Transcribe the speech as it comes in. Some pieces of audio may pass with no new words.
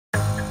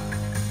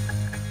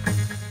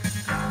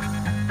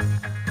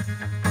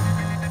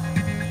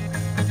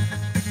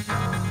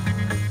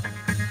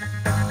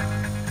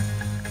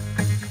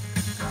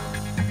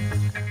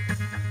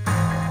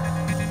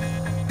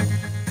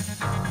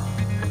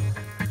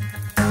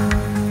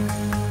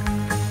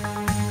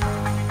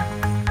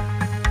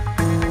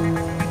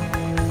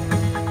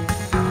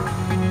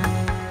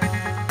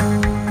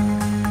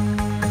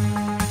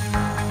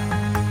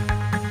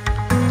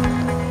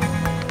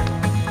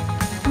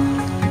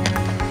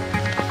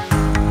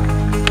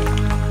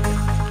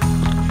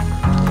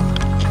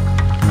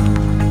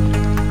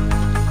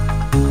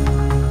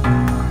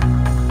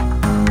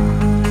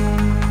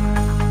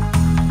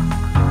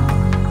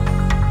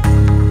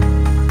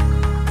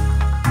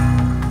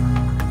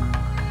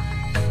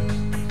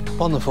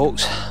Morning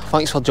folks,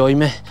 thanks for joining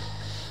me.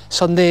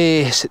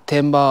 Sunday,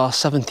 September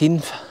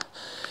 17th,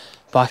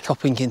 back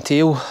up in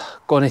Kintail,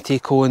 going to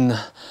take on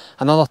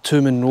another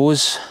 2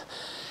 Munros.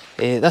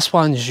 This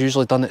one's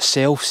usually done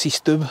itself,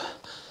 Ciste Dhubh,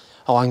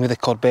 along with the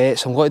corbett,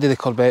 so I'm going to do the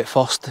corbett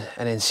first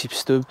and then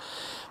Ciste Dhubh.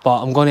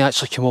 But I'm going to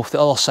actually come off the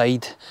other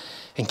side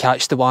and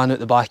catch the one out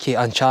the back of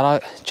Am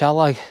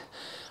Bathach,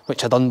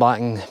 which I done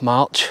back in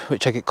March,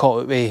 which I got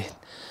caught out with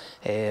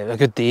a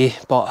good day,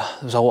 but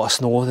there was a lot of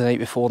snow the night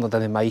before and I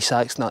didn't have my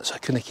sacks and that, so I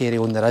couldn't carry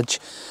on the ridge.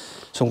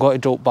 So I'm going to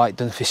drop back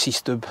down for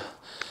Ciste Dhubh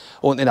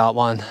onto that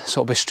one,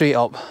 so it'll be straight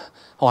up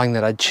along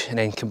the ridge and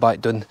then come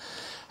back down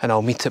and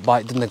I'll meet it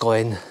back down the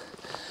glen,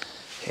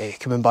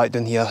 coming back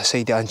down here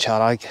side of Am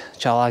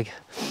Bathach.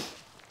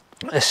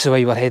 This is the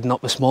way we're heading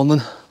up this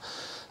morning.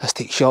 This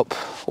takes you up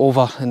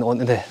over and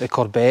onto the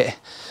corbett,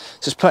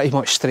 so it's pretty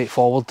much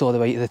straightforward all the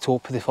way to the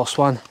top of the first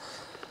one.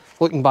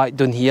 Looking back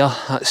down here,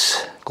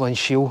 that's Glen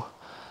Shiel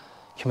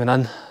coming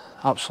in.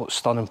 Absolute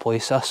stunning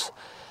place this.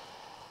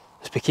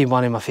 It's became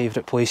one of my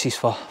favourite places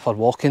for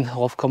walking. I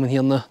love coming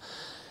here now.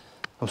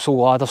 I'm so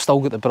glad I've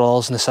still got the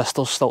brothers and the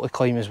sisters still to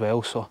climb as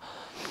well, so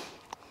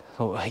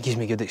it gives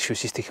me good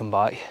excuses to come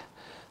back.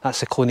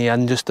 That's the Cloney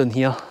Inn just down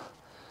here.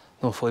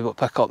 Hopefully we'll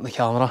pick up the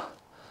camera.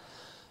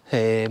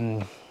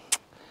 I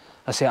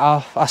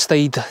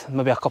stayed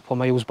maybe a couple of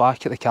miles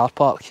back at the car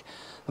park.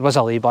 There was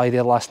a lay-by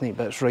there last night,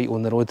 but it's right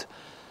on the road.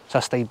 So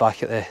I stayed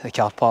back at the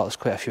car park. There's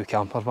quite a few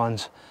camper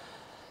vans.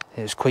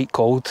 It was quite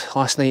cold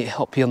last night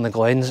up here in the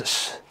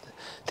glens.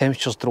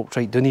 Temperatures dropped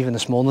right down even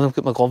this morning. I've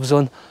got my gloves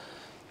on.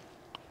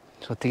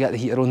 So to get the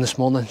heater on this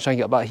morning, try and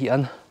get a bit of heat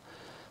in.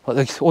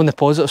 But on the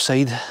positive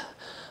side,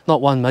 not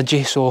one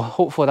midgie, so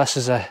hopefully this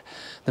is the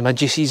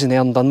midgie season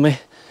there and done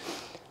with.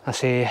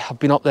 I've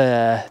been up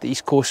the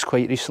east coast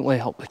quite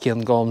recently, up the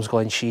Cairngorms,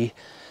 Glen Shiel.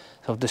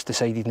 So I've just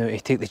decided now to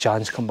take the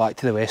chance, come back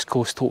to the west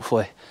coast.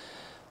 Hopefully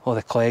all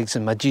the clegs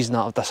and midges and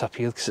that have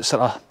disappeared, because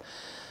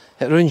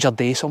it ruins your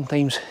day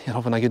sometimes. You're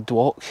having a good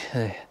walk,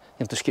 you're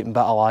just getting a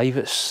bit alive,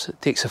 it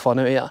takes the fun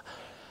out of it.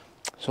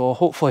 So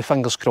hopefully,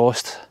 fingers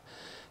crossed,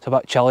 it's a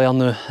bit chillier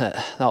now,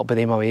 that'll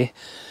be my way.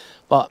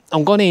 But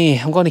I'm going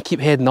to keep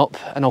heading up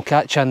and I'll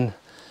catch in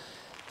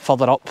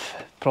further up,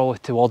 probably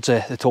towards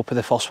the top of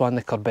the first one,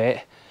 the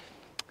corbett.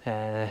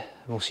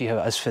 We'll see how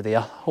it is for there.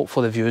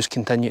 Hopefully the views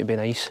continue to be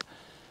nice.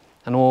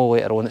 I know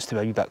later on it's to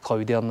be a wee bit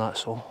cloudier and that,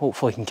 so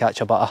hopefully I can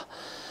catch a bit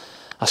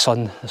of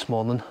sun this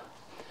morning.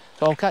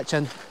 So I'll catch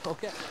in.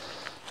 Okay.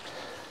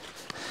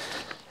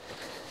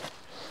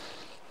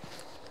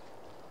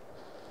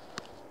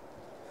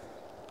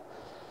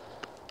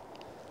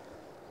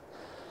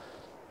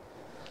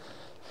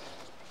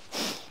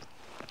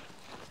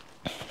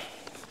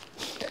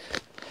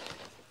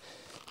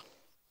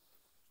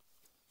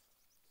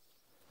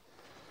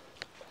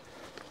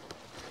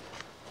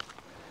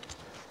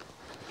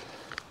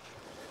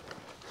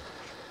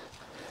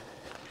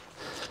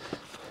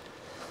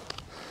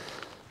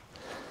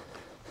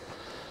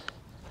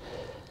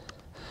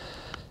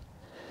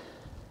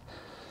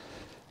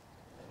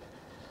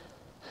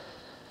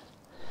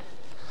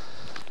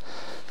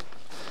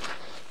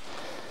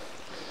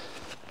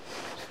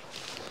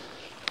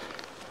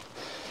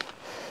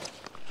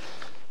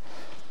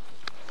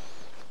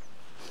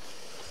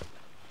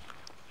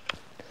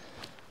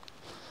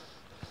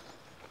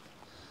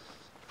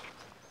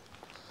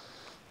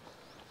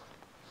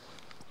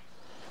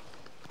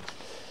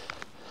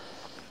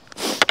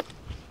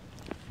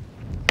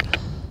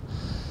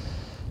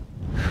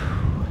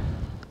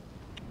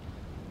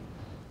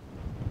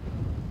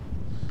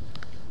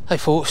 Hi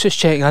folks, just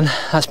checking in.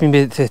 That's been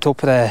made to the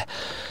top of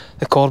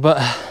the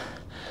corbett.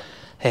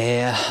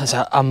 Is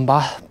it Am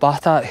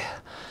Bathach?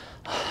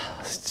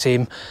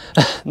 Same,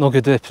 no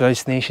good with the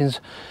pronunciations.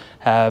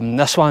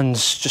 This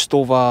one's just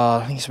over,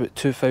 I think it's about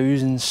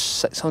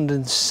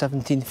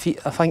 2,617 feet,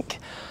 I think.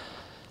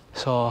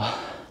 So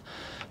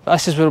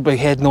this is where we'll be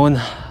heading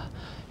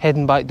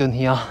back down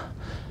here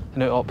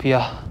and out up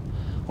here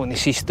on the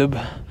Ciste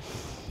Dhubh.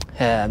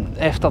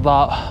 After that,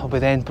 I'll be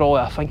then probably,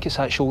 I think it's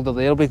that shoulder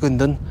there, I'll be going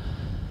down.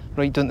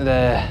 Right down to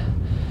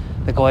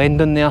the glen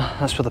down there.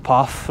 That's where the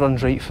path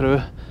runs right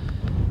through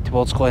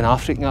towards Glen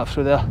Fraoch and that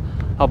through there.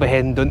 I'll be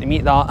heading down to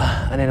meet that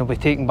and then I'll be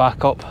taking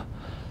back up. I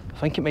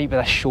think it might be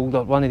this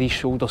shoulder, one of these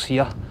shoulders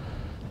here.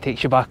 It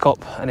takes you back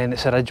up and then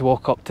it's a ridge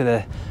walk up to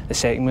the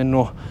second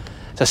Munro.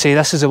 As I say,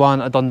 this is the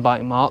one I done back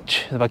in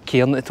March, the big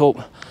cairn at the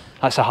top.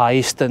 That's the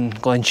highest in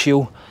Glen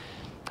Shiel.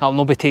 I'll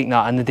not be taking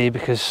that in the day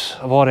because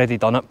I've already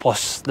done it,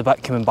 plus the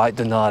bit coming back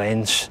down the other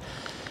end's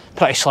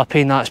pretty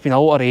slippy and that. It's been a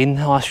lot of rain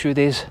the last few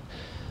days.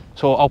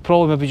 So I'll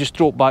probably maybe just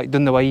drop back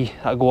down the way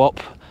that I go up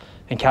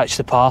and catch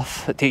the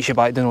path that takes you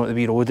back down onto the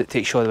wee road. It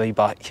takes you all the way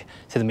back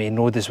to the main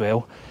road as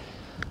well.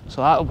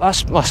 So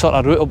that's my sort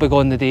of route I'll be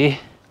going today.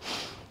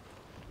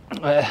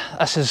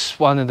 This is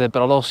one of the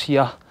brothers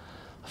here.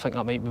 I think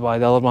that might be why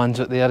the other one's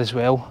out there as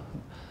well.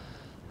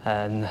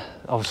 And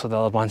obviously the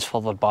other one's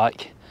further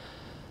back.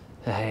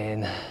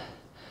 But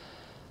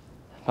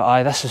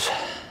aye, this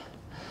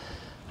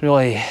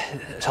Really,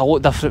 it's a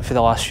lot different for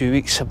the last few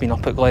weeks. I've been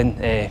up at Glen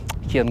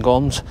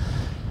Shiel, so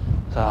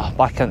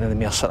back into the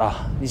more sort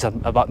of, these are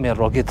a bit more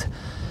rugged.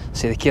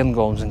 See, the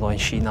Cairngorms and Glen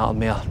Shiel are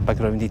more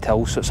big rounded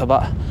hills, so it's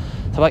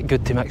a bit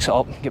good to mix it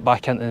up, get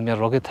back into the more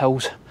rugged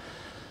hills.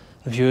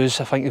 The views,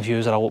 I think the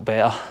views are a lot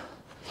better.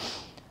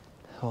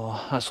 So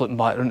that's looking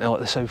back into like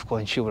the South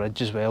Glen Shiel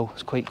Ridge as well.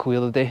 It's quite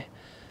clear today.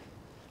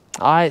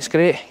 Aye, it's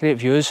great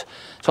views.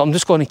 So I'm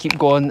just going to keep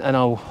going, and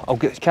I'll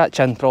catch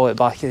in probably at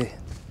the back of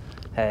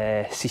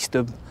Ciste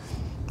Dhubh.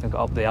 I'll get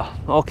up there.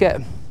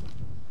 Okay.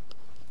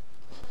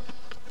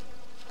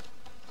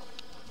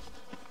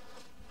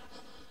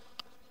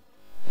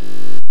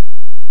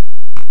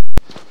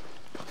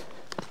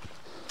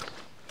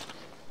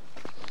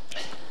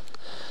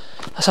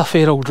 That's a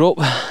fair old drop.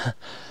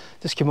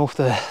 Just came off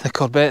the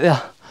corbett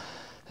there.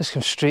 Just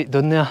come straight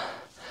down there.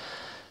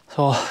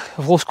 So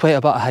I've lost quite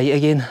a bit of height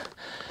again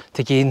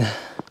to gain.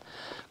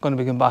 Going to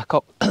be going back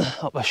up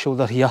my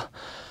shoulder here,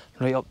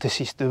 right up to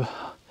Ciste Dhubh.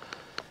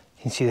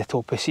 You can see the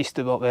top of Ciste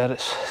Dhubh up there.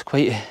 It's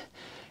quite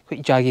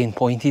jaggy and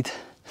pointed.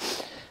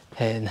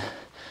 And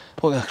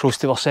looking across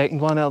to our second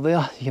one out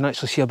there, you can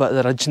actually see a bit of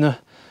the ridge now.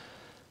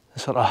 The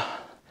sort of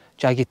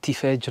jagged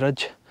teeth edge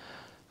ridge.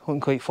 Looking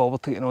quite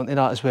forward to getting onto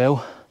that as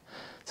well,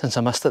 since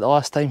I missed it the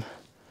last time.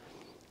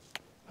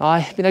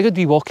 Aye, been a good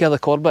wee walk here the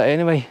corbett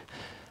anyway.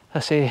 I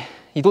say,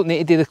 you don't need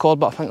to do the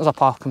corbett. I think there's a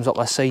path comes up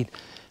this side,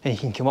 and you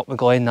can come up the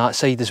Glen that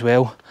side as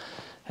well.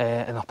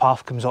 And a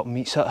path comes up and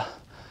meets it.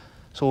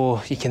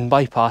 So you can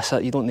bypass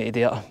it, you don't need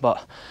to do it,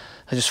 but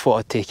I just thought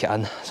I'd take it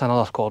in. It's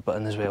another corbett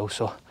in as well,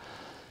 so.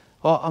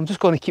 Well, I'm just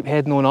going to keep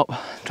heading on up,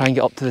 try and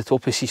get up to the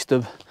top of Ciste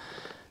Dhubh.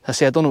 I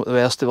say, I don't know what the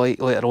weather's to be like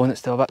later on.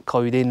 It's still a bit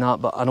cloudy and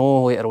that, but I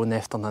know later on in the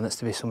afternoon it's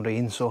to be some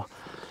rain, so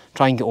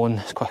try and get on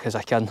as quick as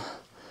I can.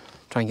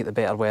 Try and get the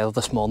better weather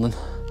this morning.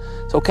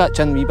 So I'll catch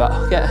in a wee bit,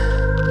 okay?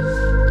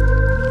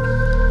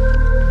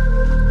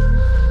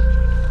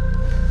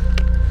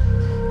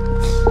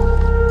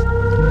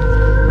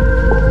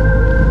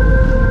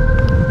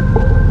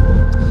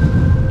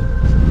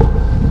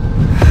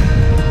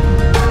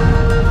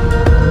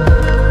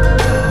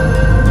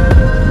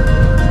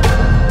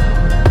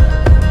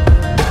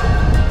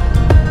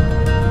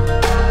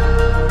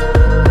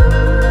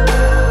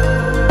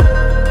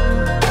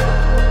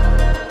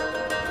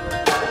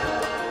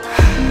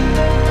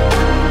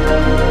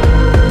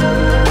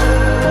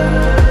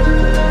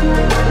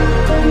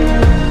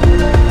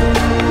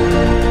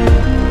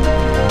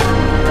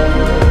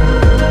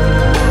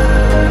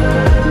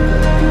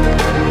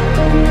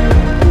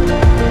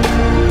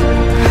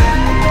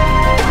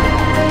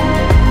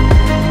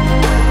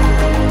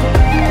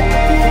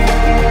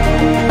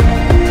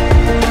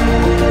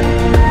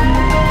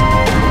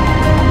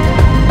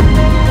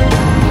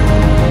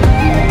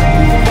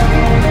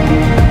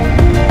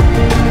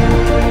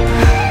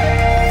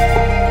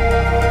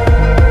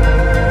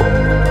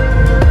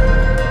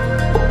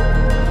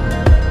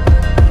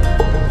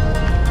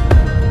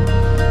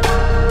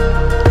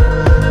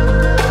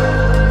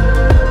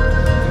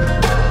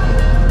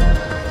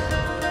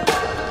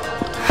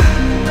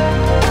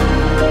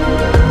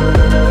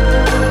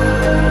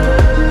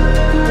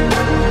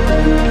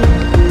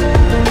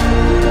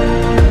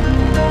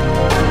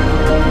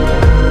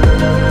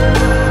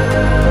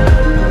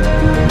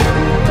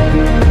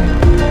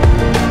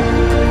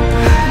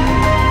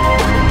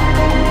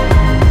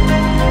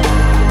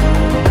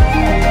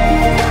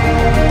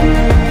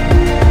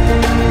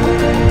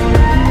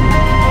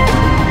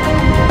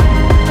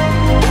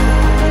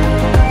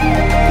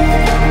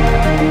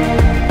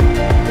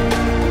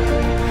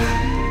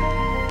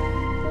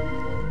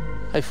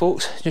 Hi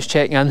folks, just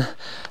checking in.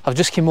 I've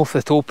just came off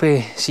the top of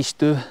Ciste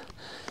Dhubh,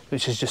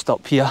 which is just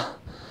up here.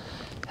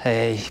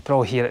 You can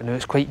probably hear it now,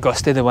 it's quite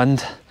gusty, the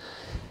wind.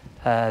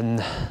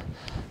 And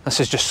this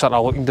is just sort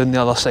of looking down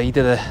the other side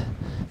of the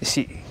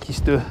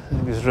Ciste Dhubh.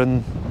 It goes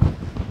round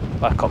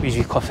back up these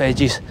wee cliff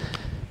edges.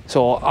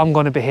 So I'm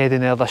going to be heading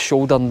there, the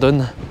shoulder and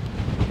down.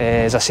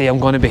 As I say, I'm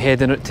going to be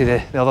heading out to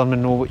the other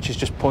Monroe, which is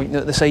just pointing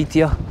out the side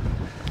here.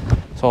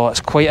 So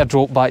it's quite a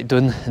drop back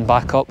down and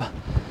back up.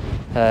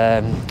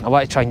 I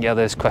want to try and get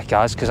there as quick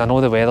as, because I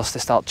know the weather's to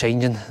start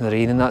changing, the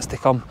rain and that's to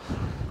come.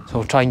 So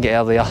I'll try and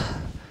get there,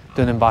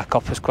 down and back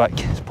up as quick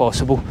as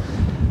possible.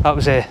 That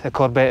was the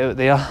corbett out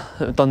there that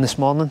we've done this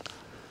morning.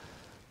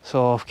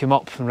 So I've come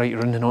up and right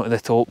round and onto the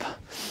top.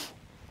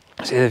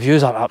 See, the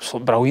views are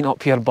absolutely brilliant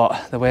up here,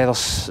 but the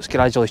weather's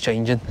gradually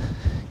changing.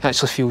 You can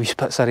actually feel wee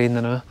spits of rain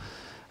now.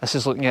 This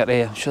is looking at,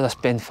 I'm sure this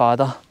Ben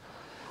Fadder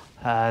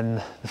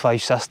and the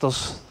Five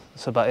Sisters.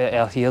 It's a bit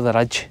out here, the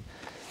ridge.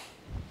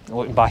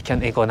 Looking back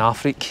into Glen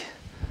Shiel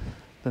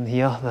down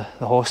here,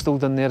 the hostel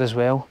down there as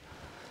well.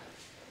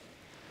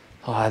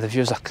 Oh, the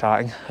views are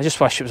cracking. I just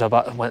wish it was a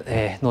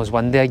bit not as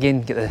windy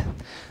again, get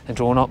the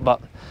drone up,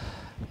 but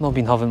I've not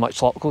been having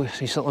much luck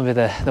recently with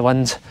the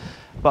winds.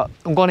 But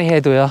I'm going to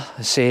head there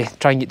and say,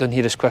 try and get down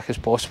here as quick as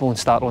possible and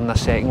start on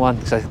this second one,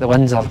 because the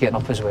winds are getting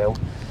up as well.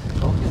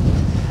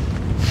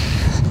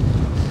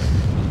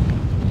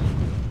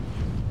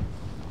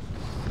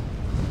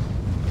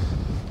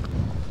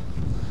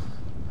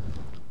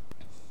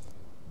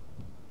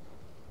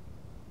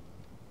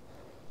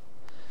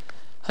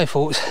 Hi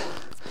folks,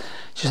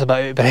 just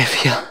about out of breath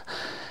here.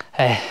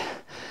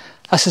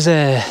 This is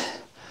there's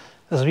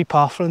a wee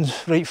path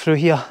runs right through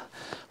here,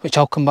 which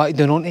I'll come back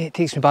down onto. It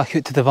takes me back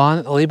out to the van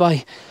at the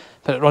lay-by,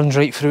 but it runs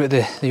right through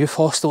to the youth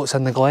hostel. It's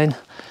in the Glen.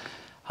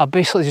 I've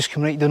basically just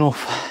come right down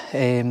off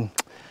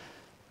Ciste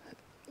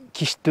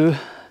Dhubh,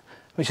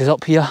 which is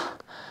up here.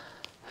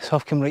 So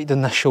I've come right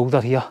down this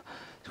shoulder here.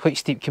 It's quite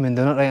steep coming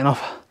down it right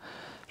enough.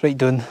 Right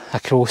down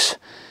across,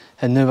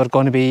 and now we're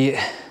going to be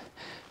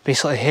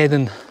basically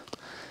heading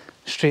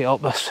straight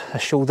up this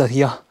shoulder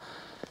here,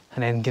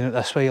 and then going out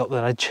this way up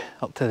the ridge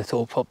up to the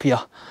top up here.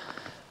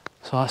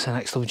 So that's the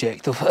next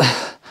objective.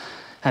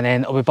 And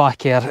then I'll be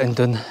back here and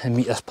down and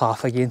meet this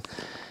path again.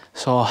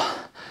 So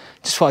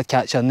just thought I'd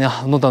catch in there.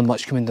 I've not done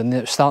much coming down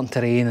there. It's starting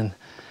to rain and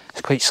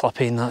it's quite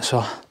slippy and that, so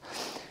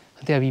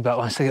I'll do a wee bit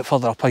once I get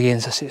further up again.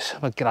 This is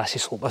a big grassy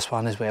slope, this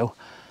one as well.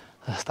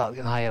 I'll start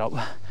getting higher up.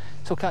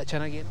 So catch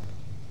in again.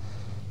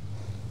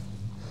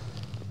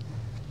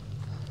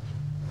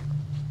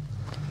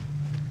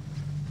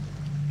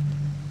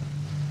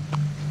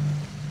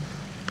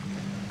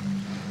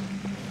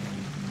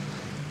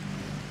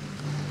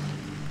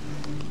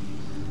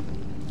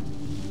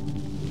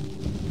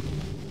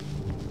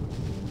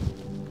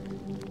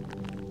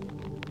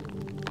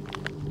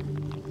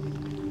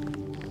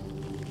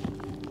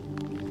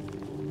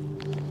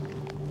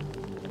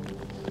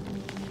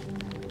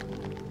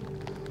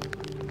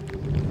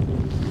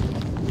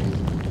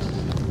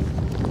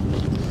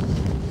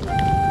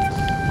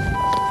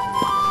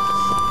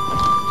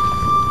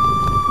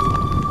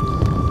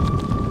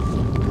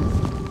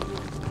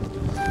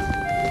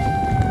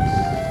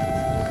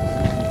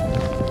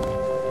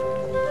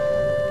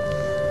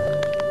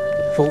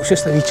 Folks,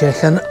 just a wee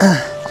check-in.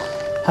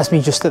 That's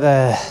me just at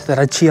the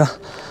ridge here.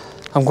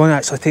 I'm going to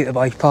actually take the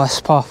bypass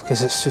path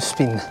because it's just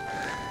been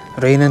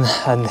raining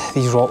and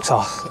these rocks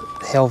are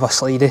hell of a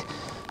slidey,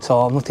 so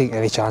I'm not taking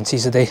any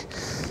chances today.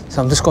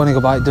 So I'm just going to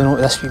go back down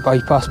onto this wee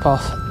bypass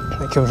path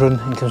that comes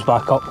round and comes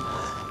back up,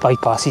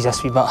 bypasses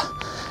this wee bit.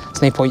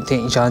 There's no point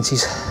taking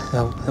chances.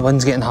 The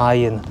wind's getting high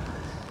and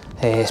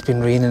it's been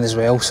raining as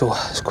well, so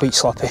it's quite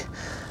slippy.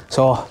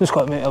 So I'm just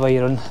got to make a way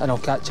around and I'll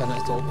catch you in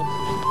at the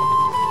top.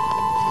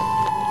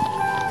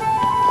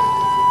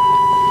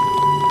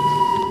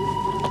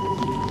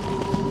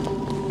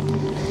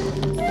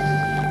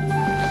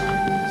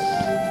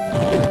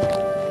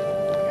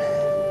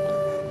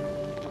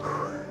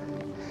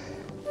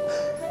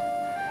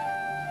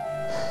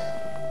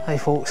 Hi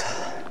folks,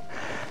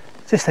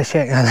 just a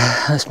check in,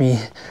 that's me.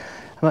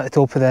 I'm at the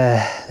top of the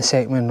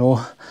second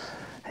row,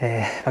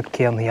 big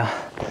cairn here.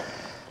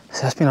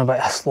 So it's been a bit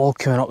of a slog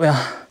coming up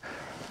there,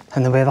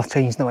 and the weather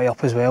changed the way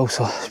up as well,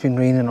 so it's been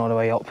raining all the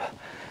way up.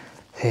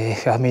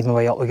 I made my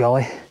way up the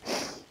gully,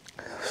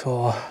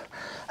 so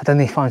I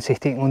didn't fancy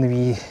taking on the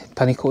wee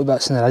pinnacle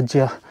bits in the ridge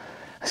here.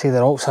 I say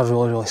the rocks are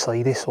really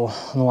slidey, so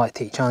I don't like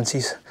to take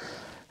chances.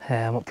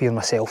 I'm up here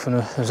myself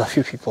now. There's a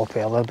few people up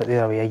earlier, but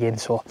they're away again,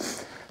 so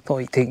don't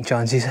like taking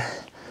chances.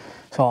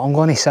 So I'm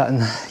going to sit and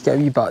get a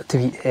wee bit to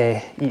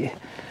eat,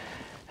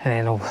 and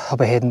then I'll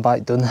be heading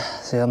back down.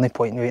 So there's no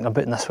point in waiting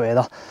about in this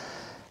weather.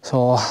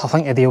 So I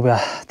think the day will be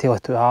a tale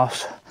of two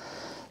halves.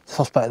 The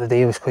first bit of the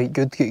day was quite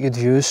good, get good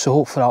views, so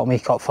hopefully that'll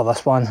make up for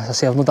this one. As I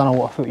say, I've not done a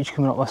lot of footage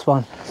coming up this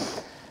one.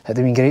 It'd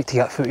have been great to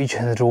get footage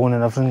and the drone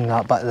and everything,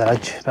 that bit of the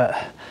ridge, but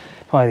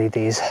one of the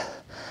days.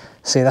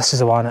 See, this is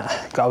the one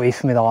that got away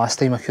from me the last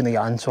time I couldn't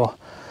get in, so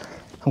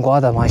I'm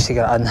glad I managed to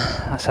get it in.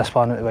 That's this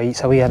one out the way,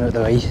 it's a way in out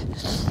the way.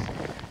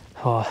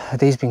 So the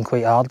day's been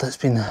quite hard. It's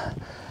been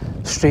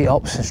straight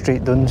ups and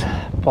straight downs,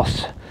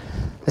 plus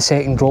the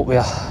second drop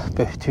where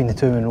between the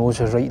two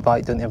Munros was right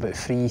back down to about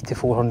 300 to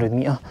 400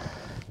 metre,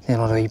 then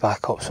on the way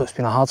back up, so it's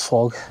been a hard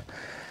slog.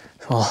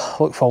 So I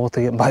look forward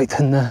to getting back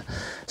down there.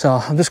 So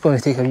I'm just going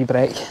to take a wee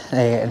break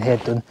and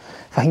head down.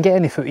 If I can get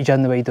any footage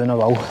in the way down I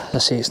will. As I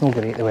say, it's not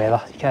great the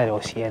weather, you can't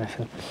really see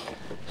anything.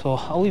 So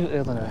I'll leave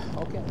it there now.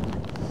 Okay.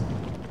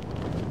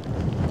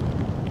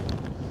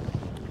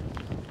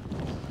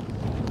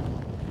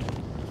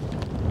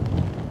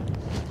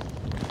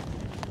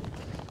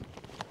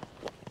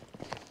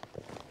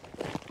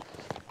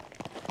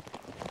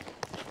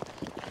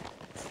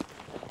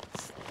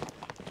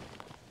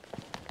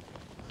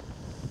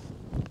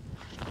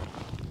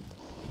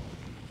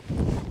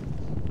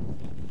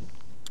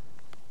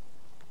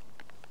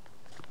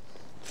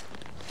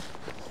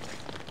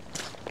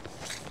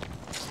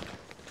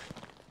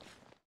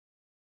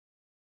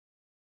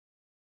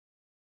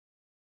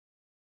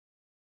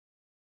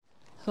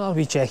 So I'll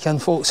be checking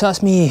folks,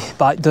 that's me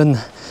back down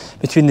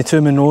between the two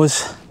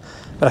Munros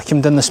where I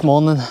came down this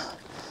morning.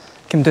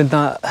 Came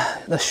down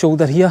this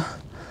shoulder here,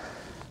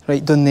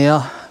 right down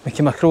there, we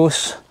came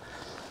across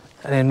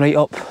and then right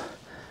up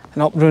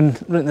and up round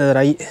to the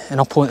right and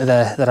up onto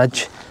the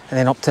ridge and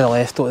then up to the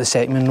left onto the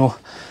second Munro.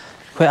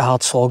 Quite a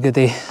hard slog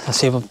today. I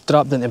say we've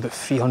dropped into about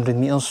 300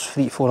 metres,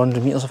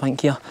 400 metres I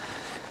think here.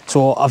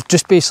 So I've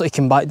just basically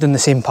come back down the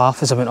same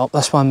path as I went up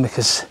this one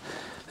because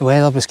the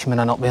weather was coming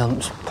in up there and it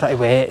was pretty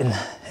wet and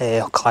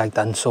clagged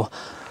in, so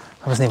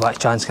I wasn't back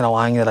chance kind of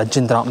lying the ridge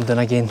and dropping down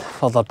again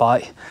further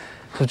back.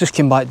 So I've just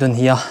came back down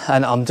here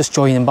and I'm just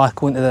joining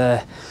back onto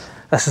the,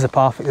 this is the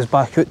path that goes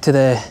back out to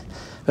the,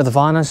 where the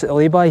van is at the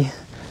lay-by,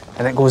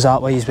 and it goes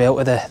that way as well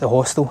to the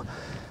hostel.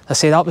 I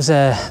say that was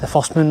the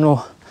first moon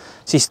row,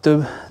 Ciste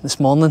Dhubh this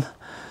morning,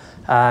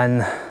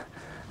 and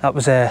that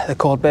was the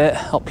corbett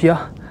up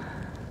here,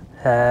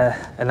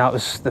 and that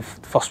was the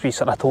first piece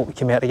that I told we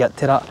came out to get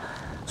to that.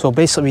 So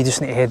basically we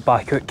just need to head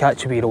back out,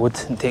 catch a wee road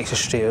and takes us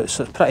straight out,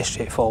 so it's pretty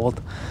straightforward.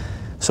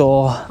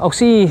 So I'll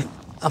see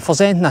if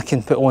there's anything I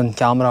can put on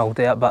camera, I'll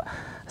do it, but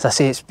as I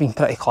say, it's been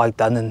pretty clogged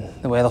in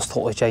and the weather's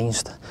totally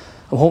changed.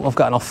 I'm hoping I've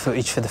got enough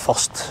footage for the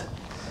first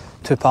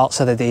 2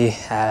 parts of the day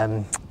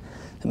that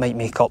might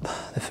make up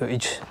the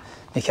footage,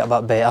 make it a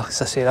bit better,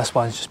 because I say this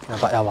one's just been a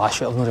bit of a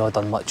washout. I've not really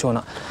done much on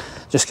it,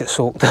 just get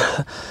soaked.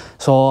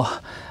 So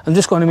I'm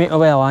just going to make my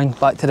way along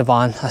back to the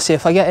van. I say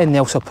if I get anything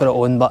else I'll put it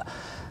on, but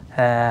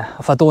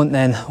if I don't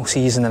then I'll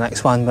see you in the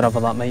next one, wherever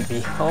that might be.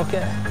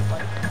 Okay.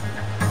 Bye.